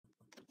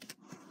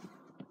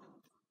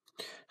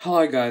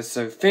Hi guys,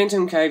 so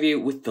PhantomCave here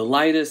with the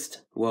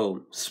latest,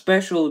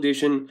 special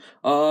edition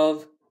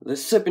of the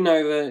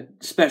Supernova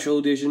Special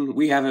Edition.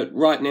 We have it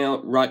right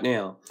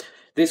now.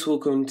 This will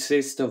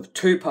consist of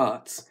two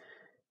parts.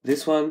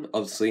 This one,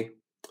 obviously,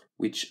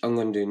 which I'm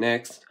going to do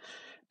next,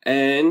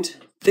 and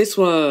this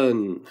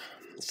one.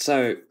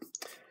 So,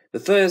 the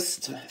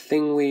first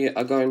thing we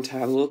are going to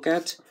have a look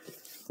at,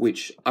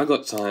 which I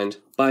got signed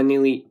by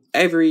nearly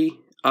every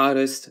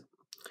artist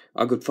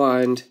I could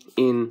find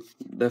in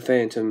the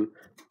Phantom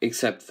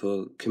except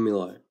for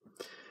Camillo.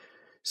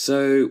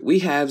 So we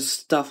have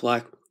stuff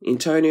like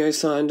Antonio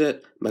signed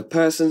it,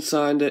 McPherson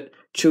signed it,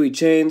 Chewy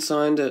Chan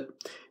signed it,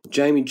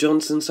 Jamie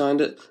Johnson signed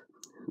it,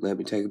 let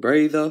me take a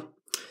breather,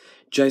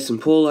 Jason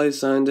Paulo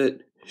signed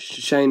it,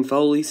 Shane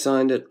Foley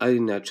signed it, I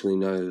didn't actually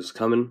know it was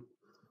coming,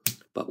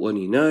 but what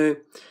do you know,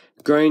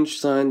 Grange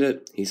signed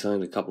it, he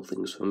signed a couple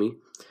things for me,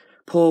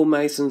 Paul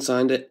Mason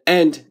signed it,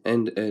 and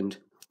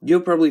you're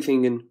probably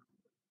thinking,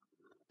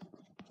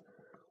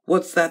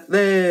 what's that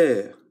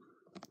there?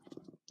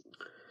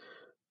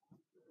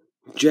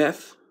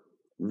 Jeff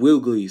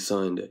Wilgley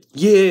signed it.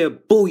 Yeah,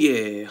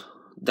 booyah!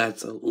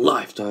 That's a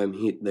lifetime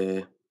hit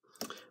there.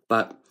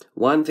 But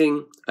one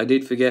thing I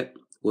did forget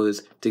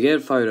was to get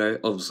a photo,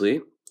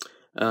 obviously.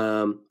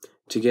 To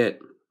get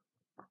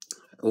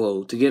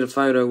a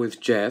photo with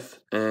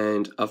Jeff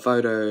and a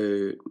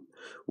photo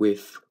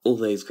with all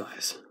these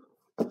guys.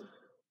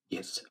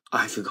 Yes,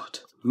 I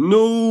forgot.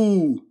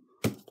 No!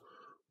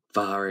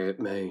 Far at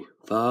me.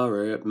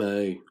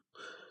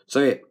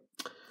 So yeah,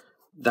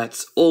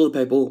 that's all the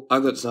people I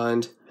got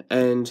signed,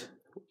 and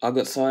I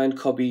got signed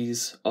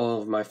copies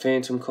of my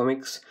Phantom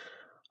comics.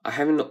 I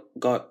haven't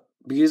got,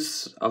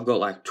 because I've got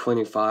like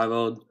 25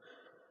 odd,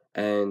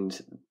 and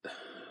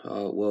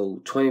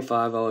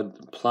 25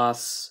 odd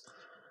plus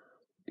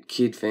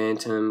Kid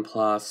Phantom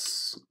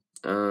plus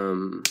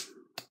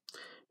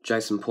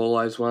Jason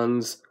Paulo's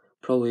ones,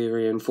 probably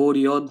around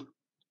 40 odd,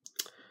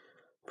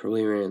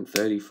 probably around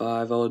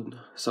 35 odd,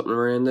 something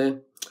around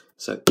there.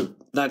 So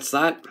that's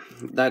that.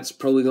 That's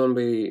probably going to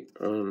be,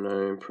 I don't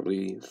know,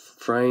 probably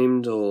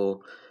framed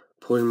or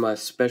put in my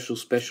special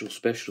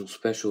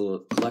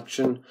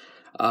collection.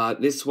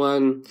 This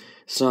one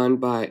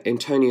signed by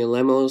Antonio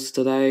Lemos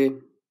today.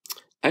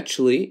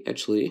 Actually,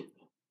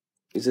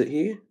 is it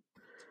here?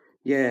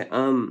 Yeah,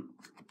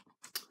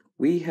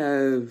 we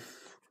have,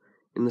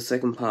 in the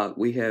second part,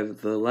 we have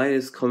the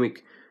latest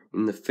comic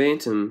in the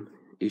Phantom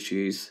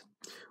issues,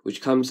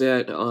 which comes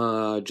out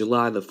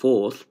July the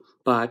 4th,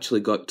 but I actually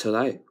got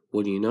today.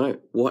 What do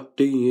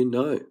you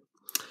know?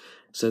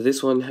 So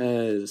this one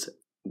has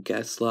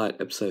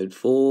Gaslight episode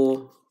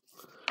 4.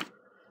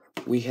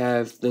 We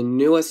have the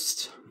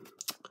newest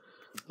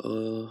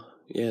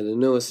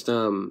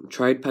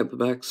trade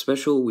paperback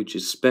special, which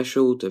is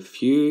special to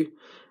few.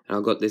 And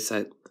I got this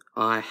at,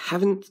 I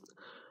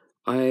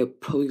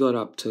probably got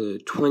up to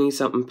 20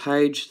 something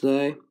page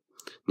today,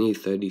 near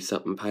 30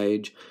 something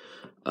page.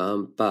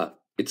 But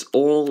it's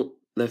all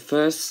the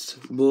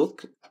first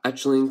book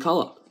actually in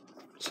colour.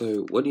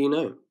 So what do you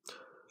know?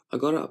 I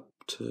got up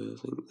to, I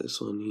think, this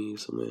one here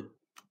somewhere.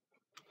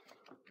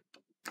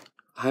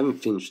 I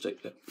haven't finished it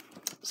yet.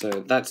 So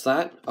that's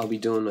that. I'll be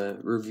doing a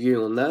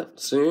review on that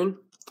soon.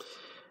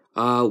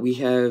 We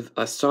have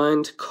a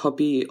signed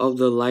copy of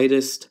the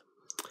latest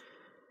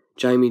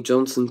Jamie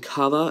Johnson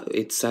cover.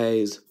 It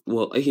says,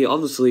 he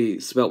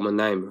obviously spelt my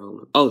name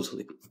wrong.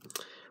 Obviously.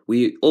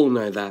 We all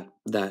know that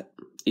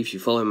if you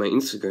follow my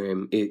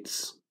Instagram,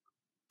 it's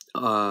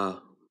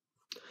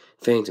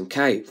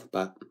PhantomCave,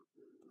 but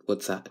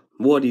what's that?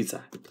 What is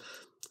that?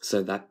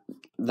 So that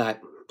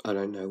I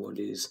don't know what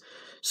it is.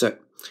 So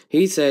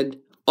he said,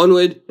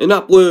 onward and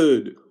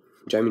upward.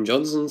 Jamie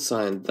Johnson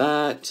signed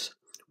that.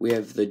 We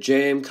have the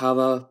jam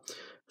cover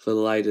for the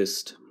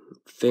latest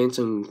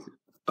Phantom,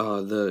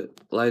 the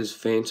latest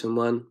Phantom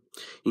one.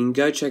 You can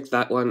go check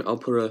that one. I'll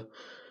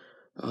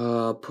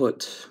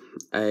put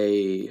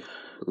a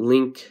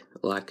link,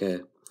 like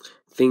a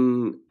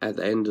thing at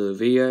the end of the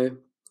video.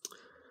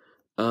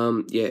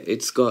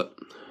 It's got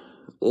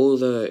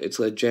it's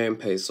a jam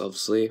piece,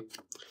 obviously.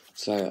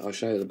 So I'll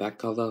show you the back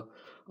cover.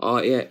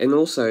 And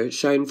also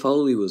Shane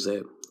Foley was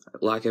there,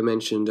 like I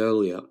mentioned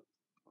earlier.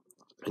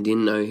 I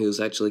didn't know he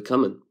was actually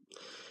coming.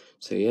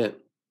 So yeah,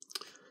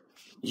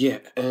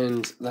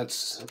 and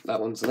that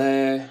one's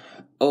there.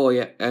 Oh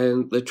yeah,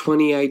 and the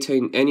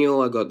 2018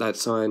 annual, I got that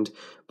signed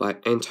by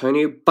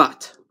Antonio.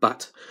 But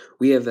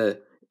we have an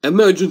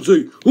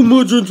emergency.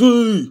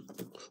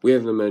 We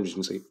have an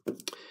emergency.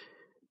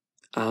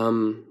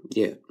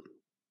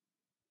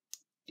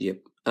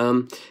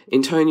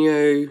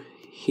 Antonio,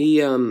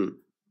 he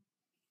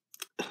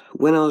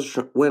when I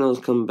was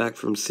coming back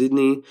from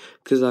Sydney,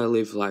 because I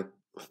live like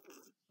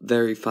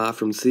very far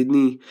from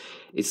Sydney,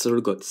 it sort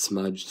of got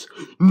smudged.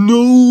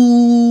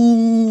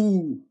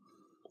 No!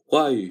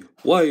 Why?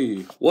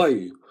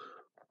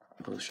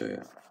 I'll show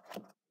you.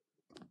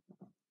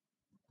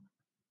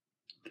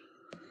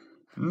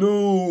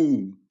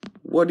 No!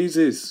 What is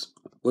this?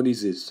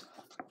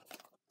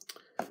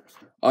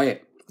 Oh yeah,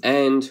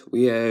 and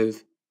we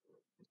have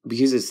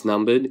because it's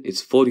numbered,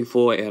 it's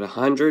 44 out of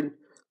 100.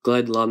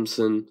 Glad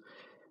Lumsden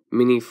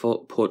mini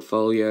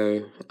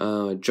portfolio,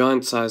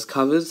 giant size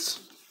covers.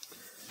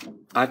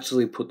 I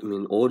actually put them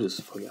in orders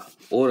for you,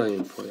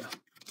 ordering for you.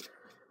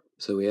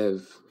 So we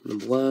have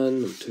number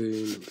 1, number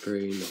 2, number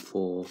 3, number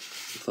 4,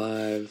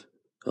 5.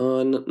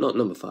 Oh, not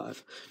number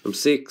 5. Number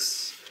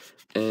 6,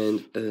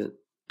 and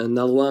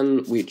another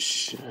one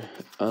which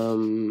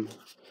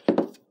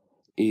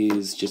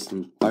is just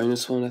a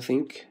bonus one, I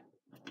think.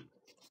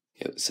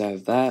 Yep, so I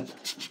have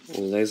that.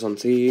 All those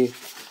ones here.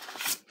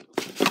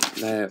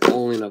 They're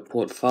all in a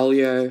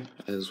portfolio,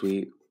 as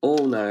we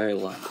all know.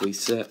 Like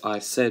I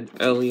said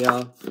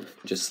earlier,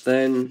 just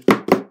then.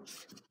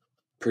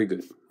 Pretty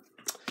good.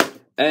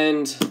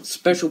 And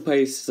special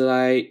piece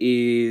today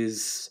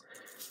is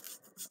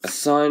a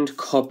signed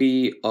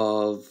copy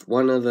of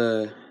one of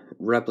the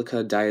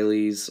replica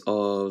dailies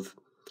of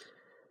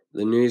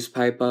the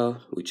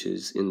newspaper, which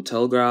is in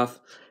Telegraph.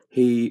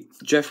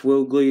 Jeff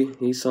Wilgley,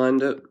 he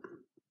signed it.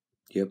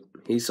 Yep,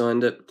 he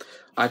signed it.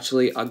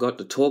 Actually, I got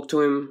to talk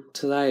to him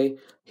today.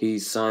 He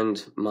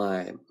signed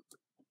my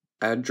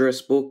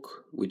address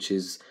book, which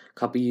is a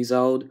couple years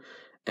old,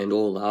 and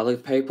all the other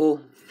people.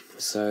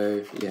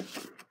 So, yeah,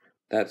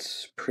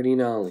 that's pretty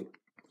gnarly.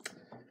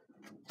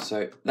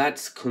 So,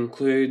 that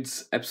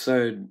concludes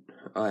episode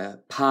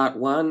part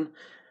 1.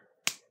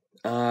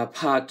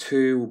 Part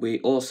 2 will be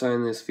also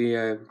in this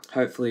video.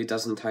 Hopefully it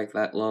doesn't take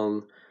that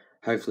long.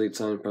 Hopefully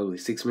it's only probably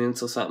 6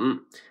 minutes or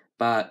something.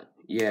 But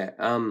yeah,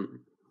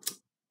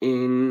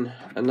 in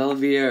another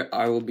video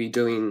I will be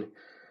doing,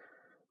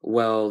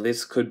 well,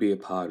 this could be a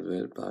part of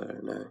it, but I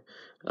don't know.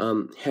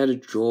 How to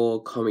Draw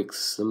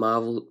Comics the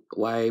Marvel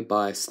Way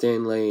by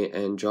Stan Lee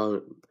and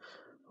John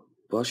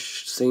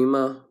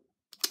Buscema.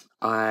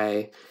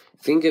 I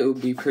think it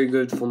would be pretty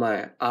good for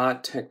my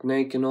art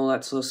technique and all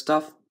that sort of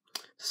stuff.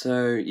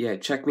 So yeah,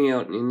 check me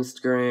out on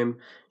Instagram.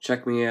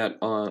 Check me out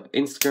on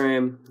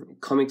Instagram,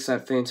 comics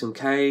at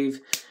PhantomCave.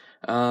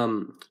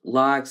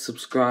 Like,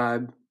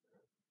 subscribe,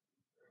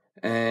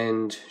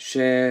 and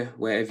share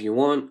wherever you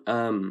want.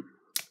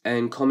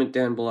 And comment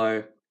down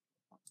below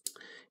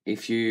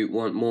if you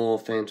want more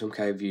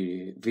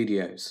PhantomCave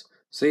videos.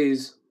 See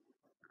yous.